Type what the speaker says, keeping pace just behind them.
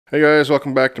Hey guys,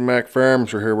 welcome back to Mac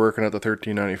Farms. We're here working at the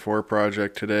 1394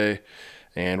 project today,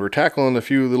 and we're tackling a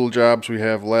few little jobs we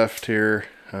have left here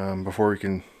before we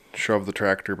can shove the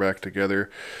tractor back together.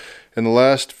 In the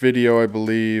last video, I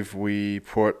believe we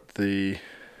put the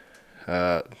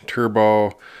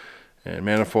turbo and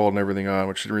manifold and everything on,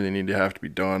 which didn't really need to have to be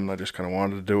done. I just kind of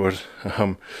wanted to do it.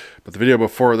 But the video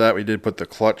before that, we did put the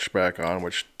clutch back on,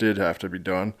 which did have to be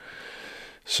done.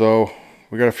 So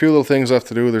we got a few little things left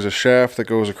to do. There's a shaft that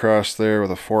goes across there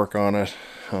with a fork on it.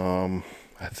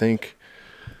 I think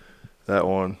that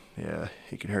one, yeah,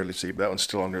 you can hardly see, but that one's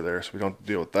still under there, so we don't have to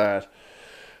deal with that.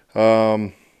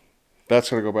 That's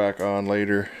going to go back on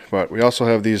later. But we also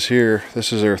have these here.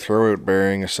 This is our throwout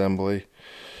bearing assembly.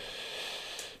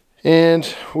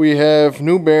 And we have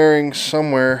new bearings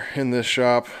somewhere in this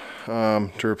shop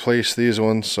to replace these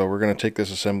ones. So we're going to take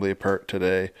this assembly apart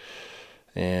today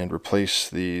and replace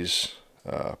these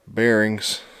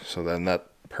bearings, so then that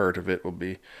part of it will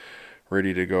be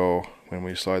ready to go when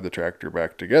we slide the tractor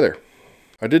back together.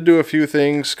 I did do a few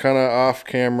things kind of off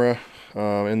camera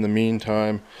in the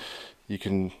meantime. You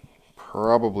can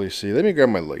probably see, let me grab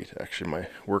my light, actually my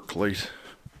work light.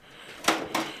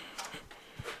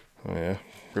 Oh yeah,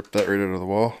 ripped that right out of the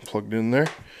wall, plugged in there.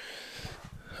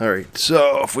 Alright,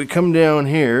 so if we come down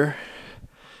here,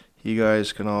 you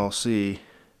guys can all see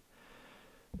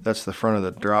that's the front of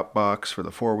the drop box for the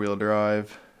four-wheel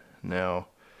drive. Now,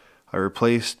 I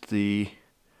replaced the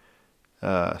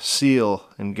seal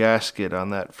and gasket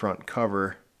on that front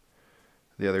cover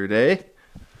the other day.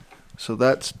 So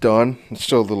that's done. It's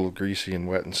still a little greasy and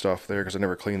wet and stuff there because I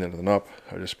never cleaned anything up.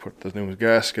 I just put the new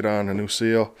gasket on, a new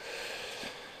seal.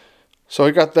 So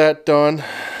I got that done.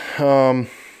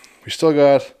 We still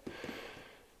got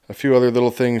a few other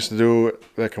little things to do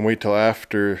that can wait till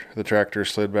after the tractor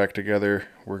slid back together.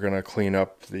 We're gonna clean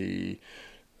up the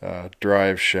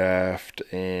drive shaft,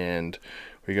 and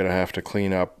we're gonna have to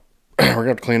clean up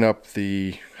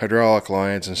the hydraulic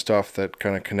lines and stuff that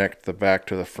kind of connect the back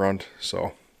to the front.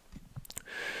 So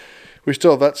we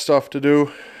still have that stuff to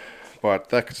do, but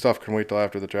that stuff can wait till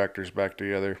after the tractor's back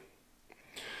together.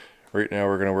 Right now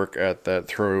we're gonna work at that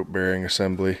throwout bearing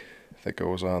assembly that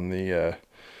goes on the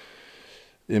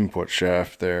input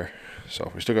shaft there.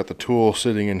 So we still got the tool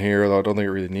sitting in here, though I don't think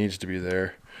it really needs to be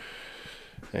there.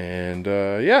 And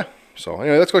yeah, so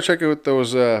anyway, let's go check out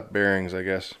those bearings, I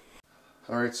guess.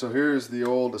 Alright, so here's the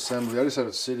old assembly. I just have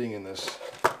it sitting in this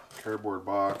cardboard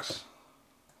box,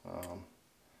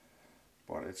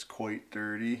 but it's quite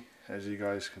dirty, as you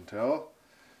guys can tell.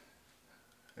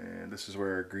 And this is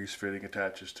where our grease fitting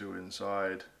attaches to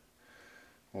inside.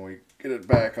 When we get it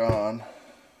back on,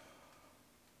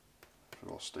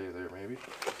 it'll stay there maybe.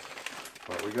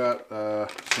 But we got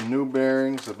some new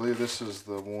bearings. I believe this is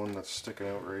the one that's sticking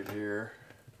out right here.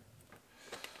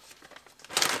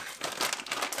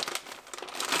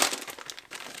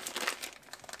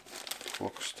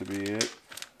 Looks to be it.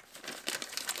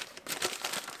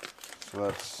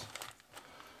 So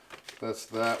that's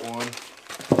that one.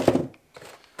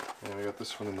 And we got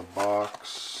this one in the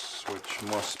box, which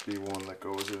must be one that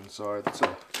goes inside. It's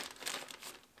a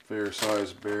fair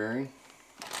size bearing.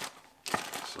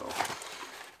 So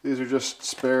these are just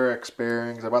spare X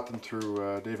bearings. I bought them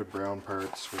through David Brown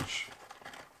Parts, which,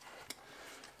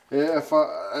 yeah, if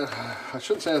I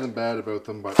shouldn't say anything bad about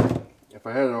them, but if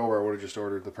I had it over, I would have just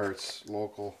ordered the parts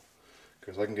local,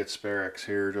 because I can get spare X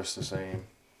here just the same.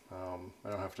 I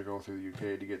don't have to go through the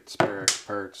UK to get spare X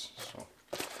parts. So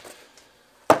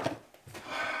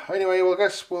anyway, well, I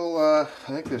guess we'll, I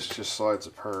think this just slides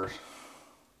apart.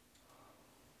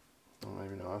 Well,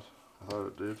 maybe not. I thought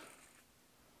it did.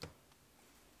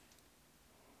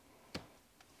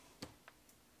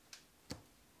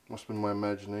 Must have been my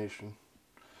imagination.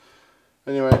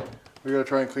 Anyway, we gotta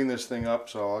try and clean this thing up,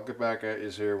 so I'll get back at you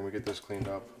here when we get this cleaned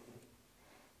up.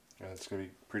 And it's gonna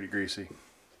be pretty greasy.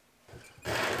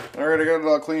 Alright, I got it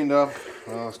all cleaned up.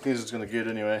 As clean as it's gonna get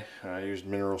anyway. I used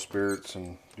mineral spirits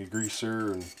and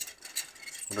degreaser and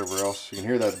whatever else. You can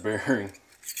hear that bearing.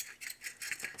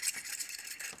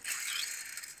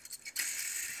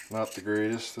 Not the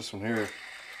greatest. This one here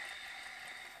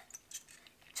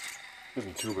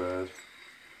isn't too bad.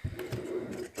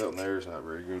 That one there is not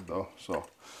very good though. So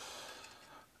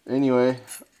anyway,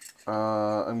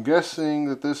 I'm guessing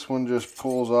that this one just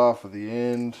pulls off of the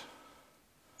end,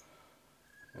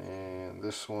 and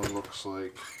this one looks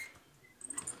like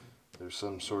there's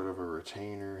some sort of a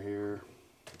retainer here.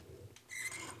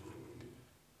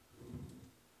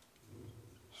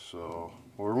 So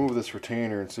we'll remove this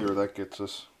retainer and see where that gets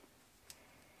us.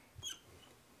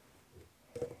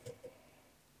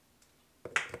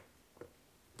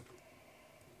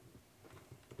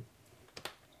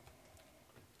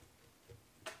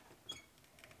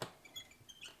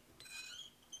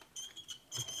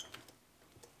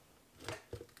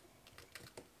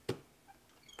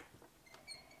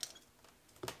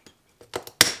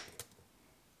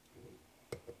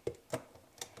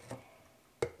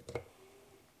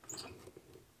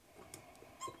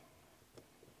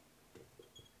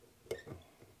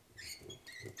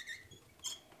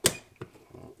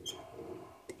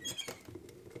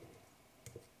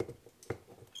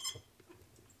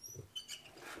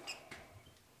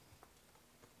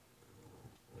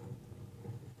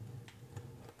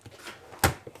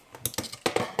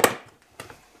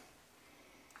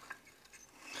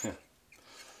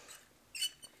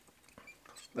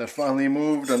 that finally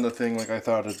moved on the thing like I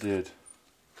thought it did.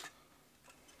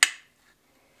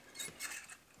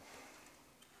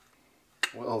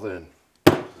 Well then,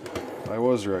 I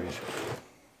was right.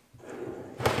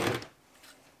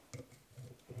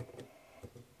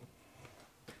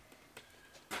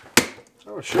 So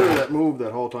I was sure that moved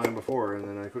that whole time before, and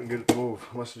then I couldn't get it to move.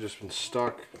 Must have just been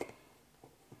stuck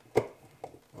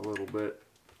a little bit.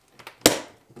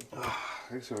 I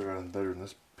guess I got it better than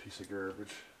this piece of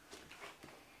garbage.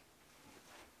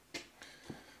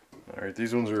 Alright,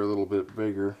 these ones are a little bit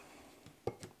bigger.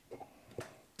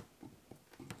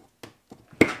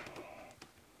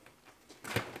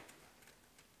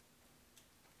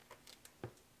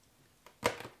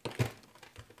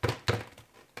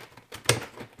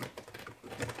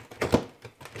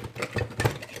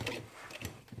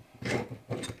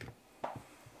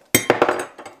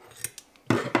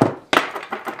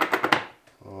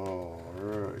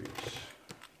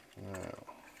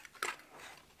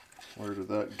 Where did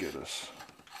that get us?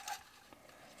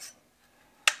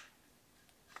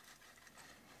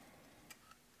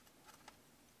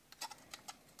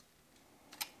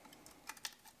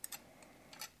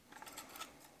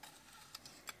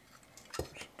 Some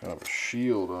kind of a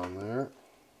shield on there.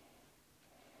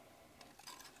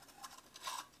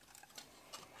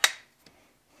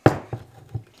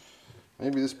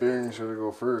 Maybe this bearing's gonna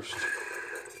go first.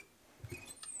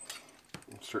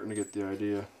 I'm starting to get the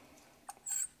idea.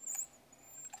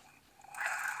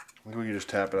 I think we can just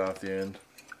tap it off the end.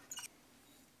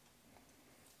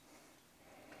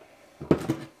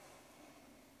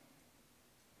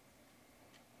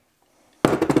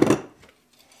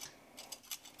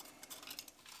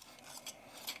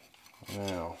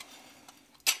 Now,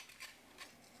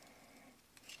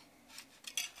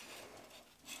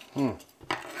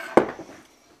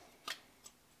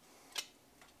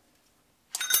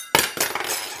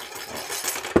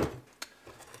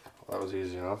 that was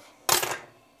easy enough.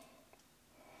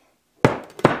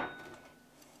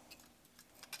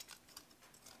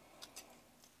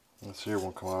 This here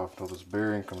won't come off until this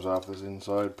bearing comes off this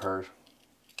inside part.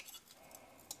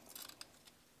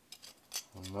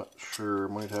 I'm not sure,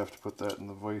 I might have to put that in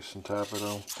the vise and tap it. I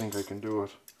don't think I can do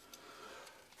it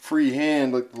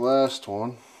freehand like the last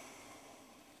one.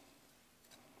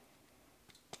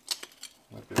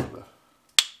 Might be able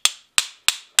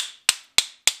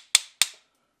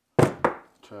to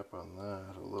tap on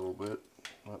that a little bit,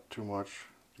 not too much,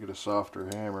 to get a softer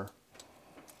hammer.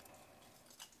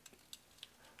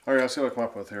 Alright, let's see what I come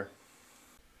up with here.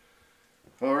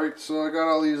 Alright, so I got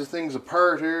all these things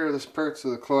apart here. This part's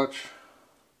of the clutch.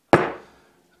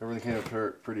 Everything came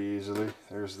apart pretty easily.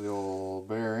 There's the old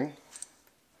bearing,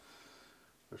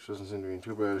 which doesn't seem to be in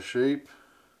too bad a shape.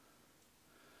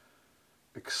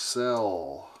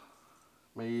 Excel,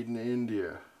 made in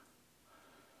India.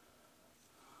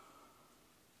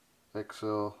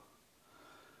 Excel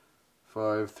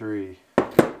 5.3. I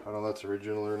don't know if that's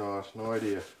original or not, no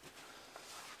idea.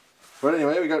 But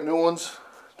anyway, we got new ones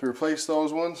to replace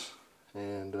those ones,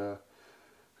 and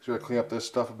just gotta clean up this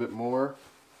stuff a bit more,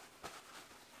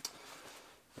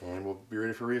 and we'll be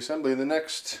ready for reassembly in the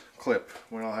next clip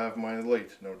when I'll have my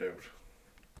light, no doubt.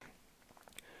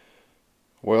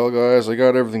 Well guys, I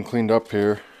got everything cleaned up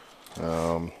here.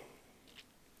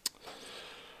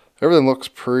 Everything looks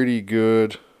pretty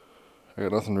good. I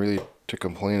got nothing really to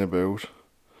complain about,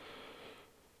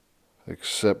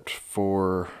 except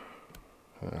for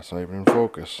that's not even in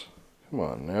focus. Come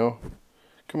on now.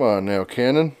 Come on now,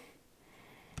 Canon.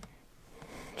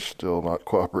 Still not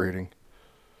cooperating.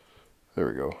 There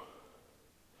we go.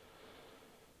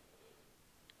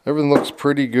 Everything looks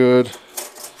pretty good.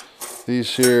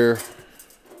 These here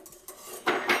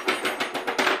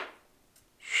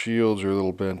shields are a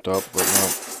little bent up,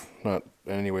 but not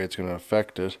any way it's going to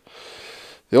affect it.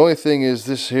 The only thing is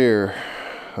this here.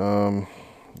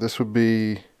 This would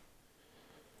be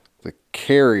the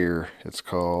carrier, it's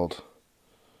called,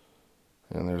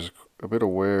 and there's a bit of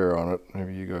wear on it.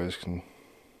 Maybe you guys can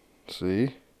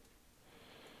see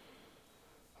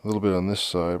a little bit on this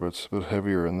side, but it's a bit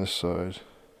heavier on this side.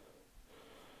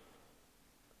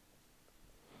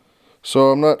 So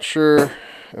I'm not sure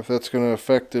if that's going to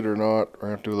affect it or not. We're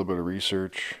going to have to do a little bit of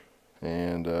research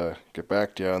and get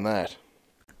back to you on that.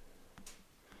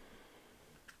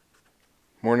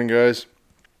 Morning guys.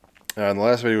 In the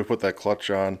last video we put that clutch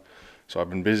on, so I've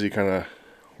been busy kind of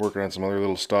working on some other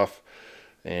little stuff,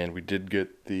 and we did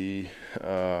get the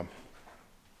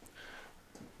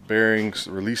bearings,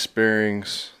 release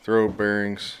bearings, throw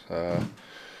bearings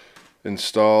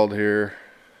installed here.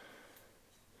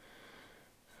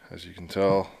 As you can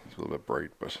tell, it's a little bit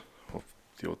bright, but we'll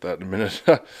deal with that in a minute.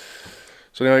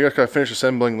 So anyway, I got to finish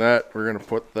assembling that. We're gonna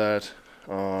put that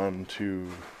onto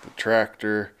the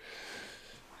tractor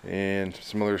and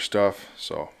some other stuff.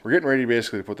 So we're getting ready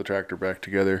basically to put the tractor back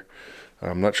together.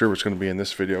 I'm not sure what's going to be in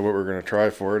this video, but we're going to try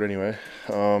for it anyway.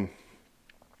 I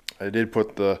did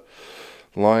put the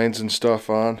lines and stuff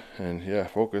on, and yeah,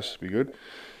 focus, be good.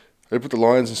 I put the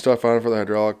lines and stuff on for the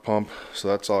hydraulic pump, so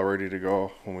that's all ready to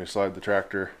go when we slide the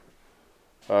tractor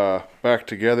back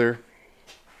together.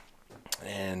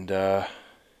 And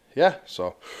yeah,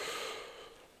 so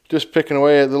just picking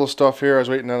away at little stuff here. I was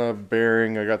waiting on a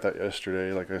bearing. I got that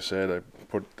yesterday. Like I said, I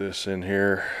put this in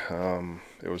here.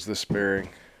 It was this bearing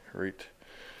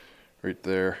right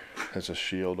there. Has a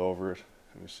shield over it.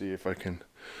 Let me see if I can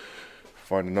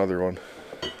find another one.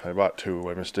 I bought two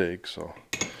by mistake, so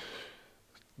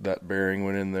that bearing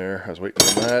went in there. I was waiting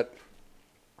on that.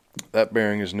 That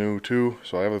bearing is new too,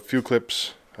 so I have a few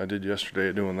clips I did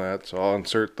yesterday doing that, so I'll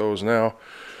insert those now.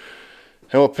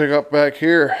 And we'll pick up back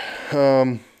here.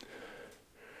 Where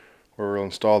we'll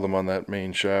install them on that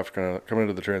main shaft, kind of coming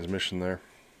into the transmission there.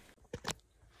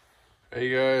 Hey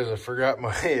guys, I forgot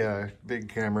my big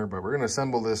camera, but we're going to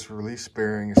assemble this release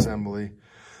bearing assembly.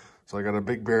 So I got a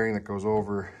big bearing that goes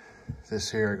over this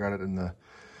here. I got it in the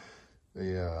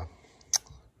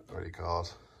what do you call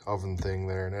it, oven thing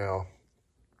there now.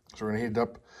 So we're going to heat it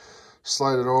up,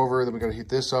 slide it over, then we got to heat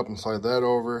this up and slide that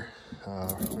over. We're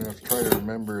going to have to try to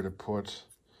remember to put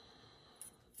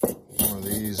one of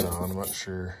these on. I'm not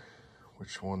sure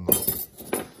which one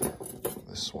though.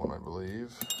 This one, I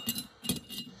believe.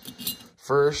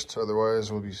 First,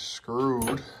 otherwise we'll be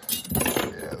screwed.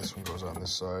 Yeah, this one goes on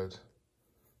this side.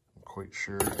 I'm quite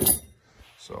sure.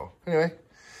 So, anyway,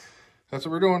 that's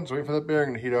what we're doing. So waiting for that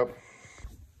bearing to heat up.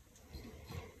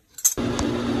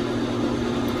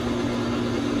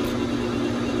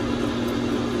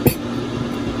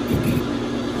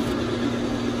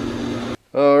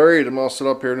 Alright, I'm all set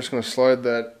up here. I'm just going to slide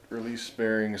that release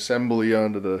bearing assembly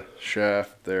onto the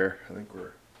shaft there. I think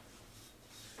we're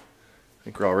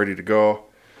all ready to go.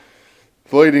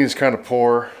 The lighting is kind of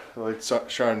poor. The light's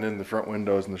shining in the front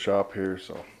windows in the shop here,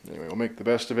 so anyway, we'll make the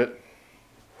best of it.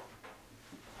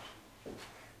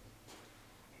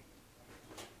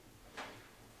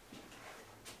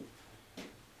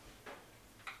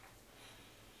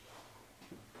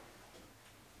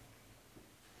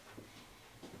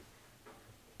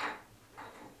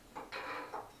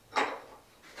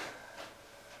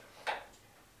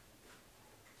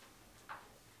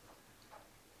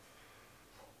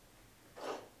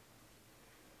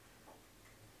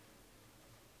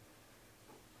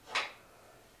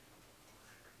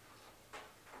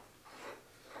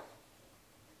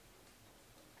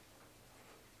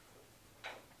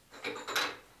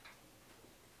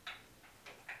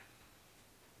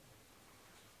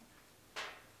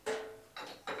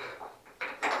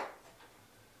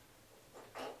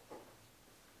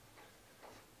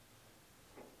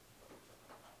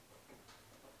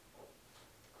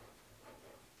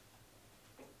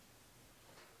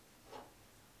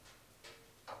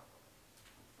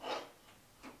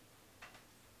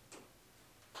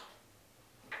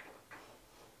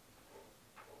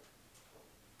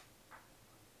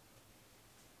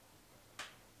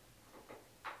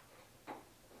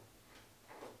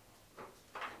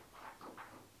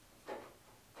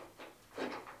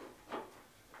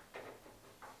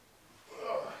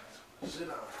 Sit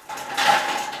down.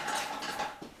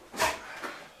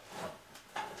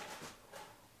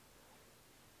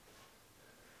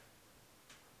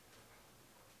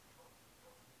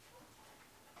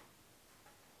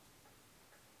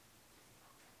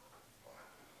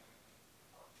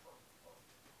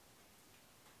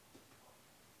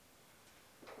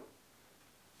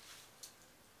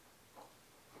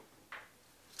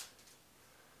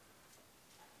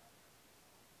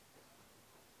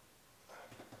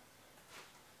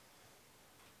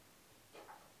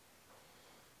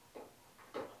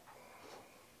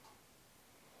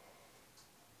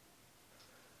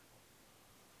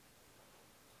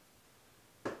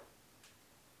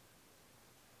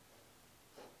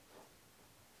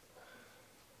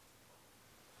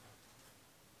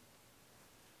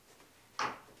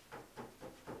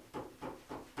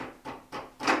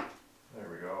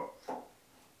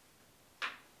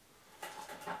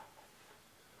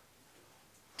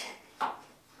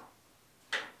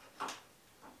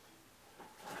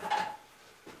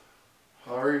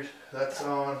 Alright, that's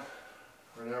on.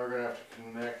 Right now we're going to have to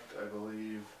connect, I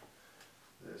believe,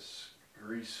 this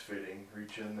grease fitting.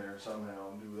 Reach in there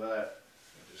somehow and do that.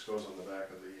 It just goes on the back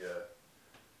of the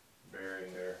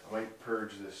bearing there. I might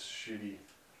purge this shitty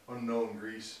unknown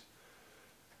grease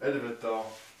out of it though.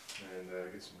 and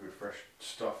get some good fresh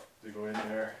stuff to go in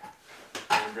there.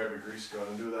 I'm gonna grab a grease gun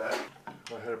and do that.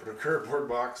 I had to put a cardboard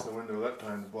box in the window that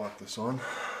time to block the sun.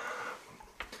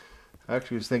 I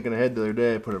actually was thinking ahead the other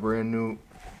day. I put a brand new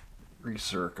grease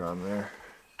circ on there.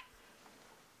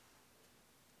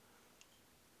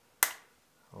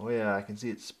 Oh yeah, I can see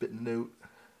it spitting out.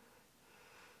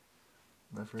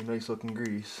 Not very nice looking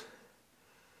grease.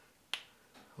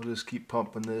 We'll just keep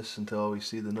pumping this until we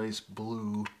see the nice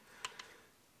blue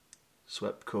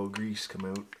Swepco grease come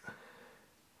out.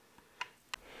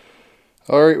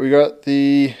 Alright, we got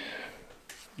the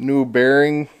new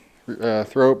bearing,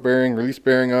 throwout bearing, release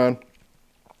bearing on.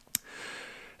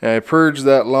 And I purged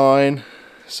that line,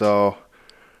 so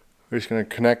we're just going to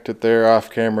connect it there off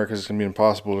camera because it's going to be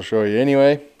impossible to show you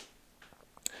anyway.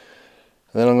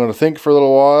 And then I'm going to think for a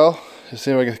little while to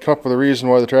see if I can come up with a reason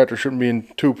why the tractor shouldn't be in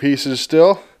two pieces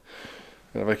still.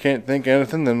 And if I can't think of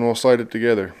anything, then we'll slide it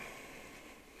together.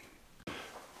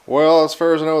 Well, as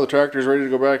far as I know, the tractor's ready to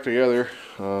go back together.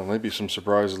 Maybe some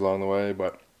surprises along the way,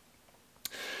 but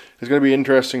it's going to be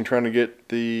interesting trying to get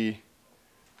the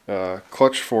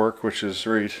clutch fork, which is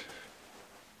right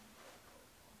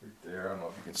there. I don't know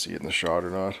if you can see it in the shot or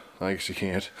not. I guess you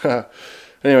can't.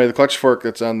 Anyway, the clutch fork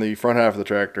that's on the front half of the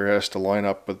tractor has to line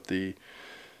up with the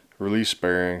release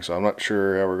bearing, so I'm not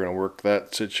sure how we're going to work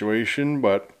that situation,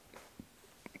 but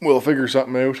we'll figure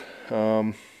something out.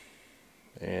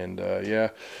 Yeah,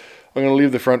 I'm going to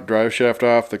leave the front drive shaft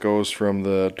off that goes from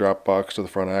the drop box to the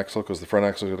front axle, because the front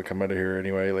axle is going to come out of here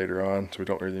anyway later on, so we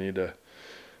don't really need to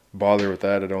bother with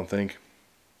that, I don't think.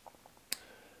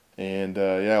 And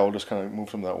yeah, we'll just kind of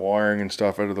move some of that wiring and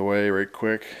stuff out of the way right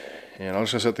quick, and I'm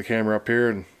just going to set the camera up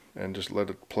here and just let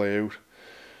it play out,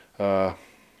 and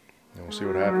we'll see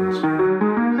what happens.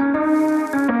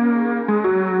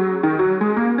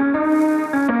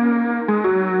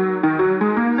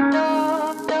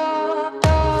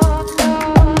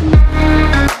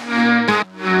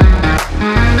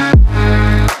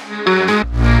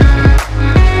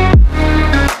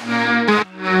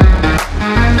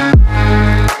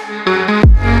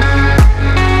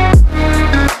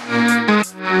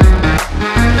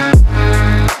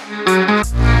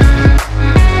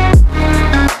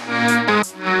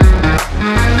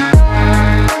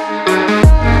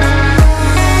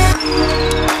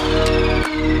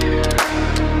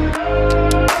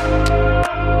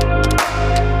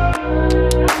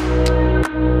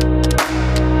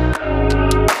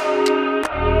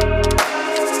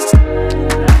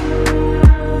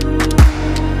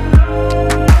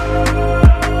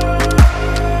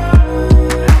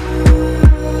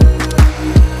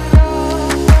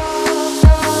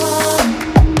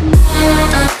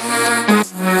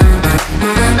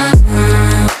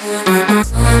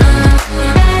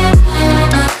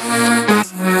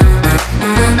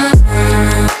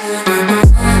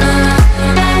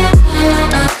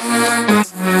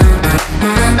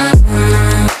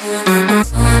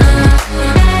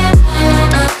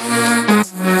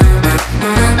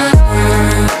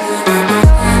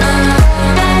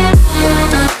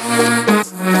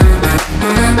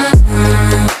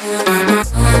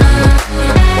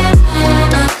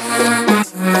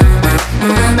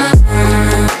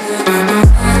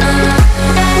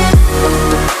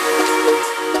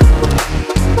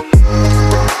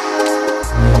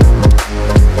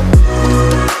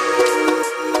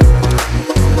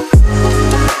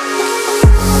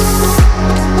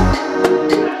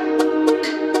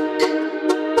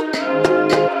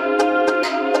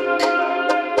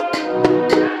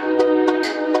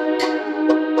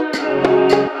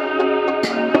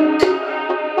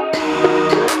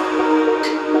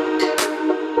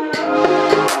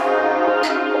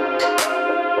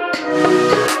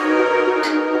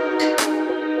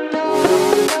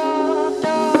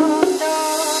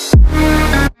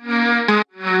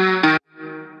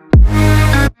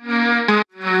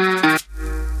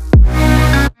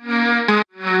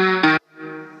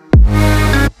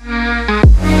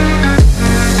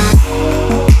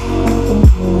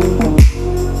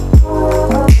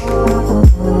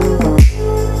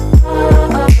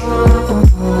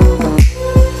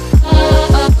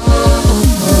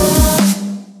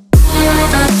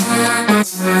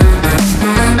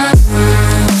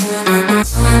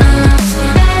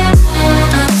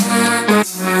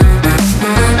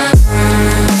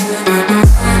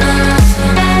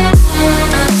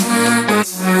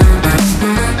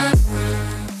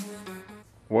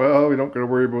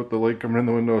 The light coming in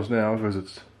the windows now because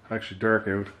it's actually dark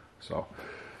out. So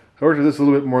I worked at this a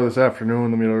little bit more this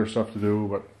afternoon. Then we had other stuff to do,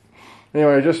 but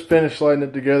anyway, I just finished sliding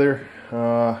it together.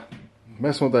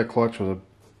 Messing with that clutch was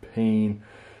a pain,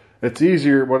 It's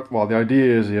easier. Well, the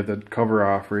idea is you have the cover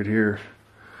off right here.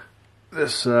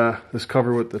 This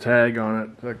cover with the tag on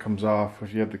it, that comes off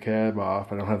if you have the cab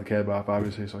off. I don't have the cab off,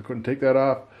 obviously, so I couldn't take that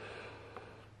off.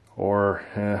 Or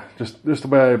just the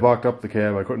way I blocked up the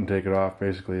cab, I couldn't take it off.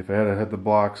 Basically, if I had the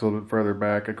blocks a little bit further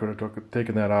back, I could have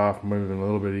taken that off. It might have been a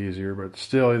little bit easier, but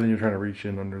still, then you're trying to reach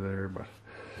in under there. But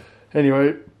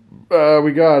anyway,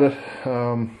 we got it.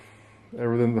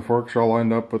 Everything, the forks are all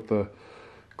lined up with the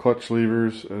clutch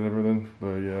levers and everything.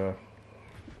 The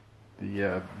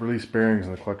release bearings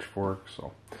and the clutch fork.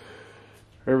 So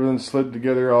everything slid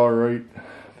together all right.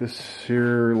 This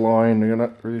here line, I'm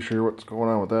not really sure what's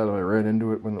going on with that. I ran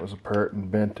into it when it was apart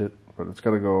and bent it, but it's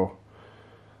got to go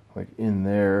like in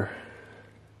there.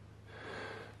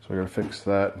 So I got to fix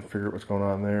that and figure out what's going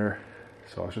on there.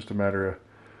 So it's just a matter of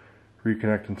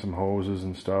reconnecting some hoses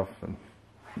and stuff. And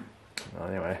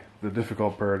anyway, the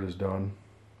difficult part is done.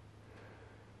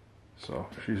 So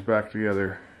she's back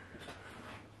together.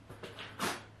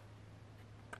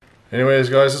 Anyways,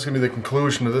 guys, this is going to be the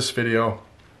conclusion of this video.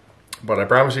 But I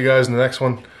promise you guys in the next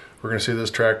one, we're going to see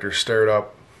this tractor start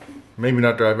up. Maybe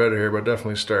not drive out of here, but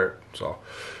definitely start. So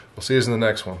we'll see you in the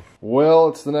next one. Well,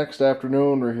 it's the next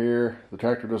afternoon. We're here. The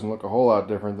tractor doesn't look a whole lot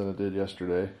different than it did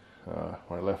yesterday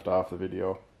when I left off the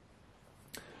video.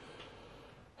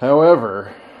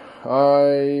 However,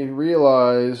 I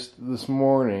realized this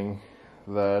morning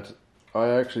that I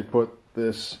actually put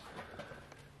this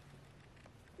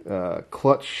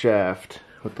clutch shaft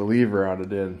with the lever on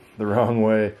it in the wrong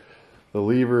way. The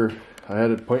lever, I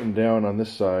had it pointing down on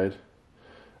this side,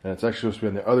 and it's actually supposed to be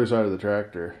on the other side of the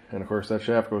tractor. And of course that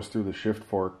shaft goes through the shift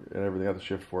fork and everything else, the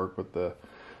shift fork, but the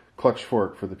clutch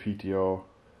fork for the PTO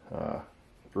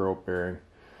rope bearing.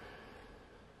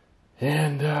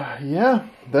 And yeah,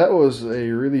 that was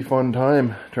a really fun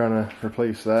time trying to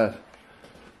replace that.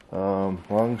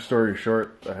 Long story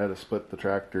short, I had to split the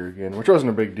tractor again, which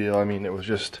wasn't a big deal. I mean, it was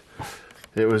just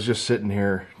sitting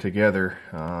here together,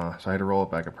 so I had to roll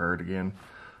it back apart again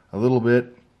a little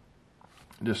bit,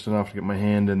 just enough to get my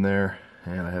hand in there,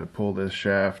 and I had to pull this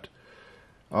shaft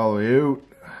all the way out,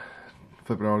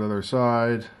 flip it out the other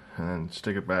side, and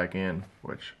stick it back in,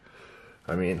 which,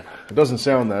 I mean, it doesn't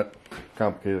sound that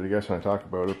complicated, I guess, when I talk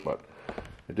about it, but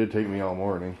it did take me all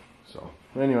morning. So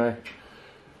anyway,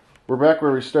 we're back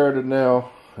where we started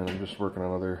now, and I'm just working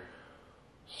on other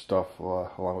stuff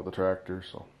along with the tractor,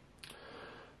 so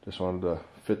just wanted to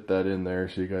fit that in there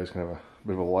so you guys can have a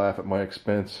bit of a laugh at my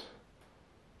expense.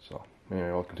 So anyway,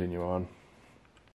 I'll continue on.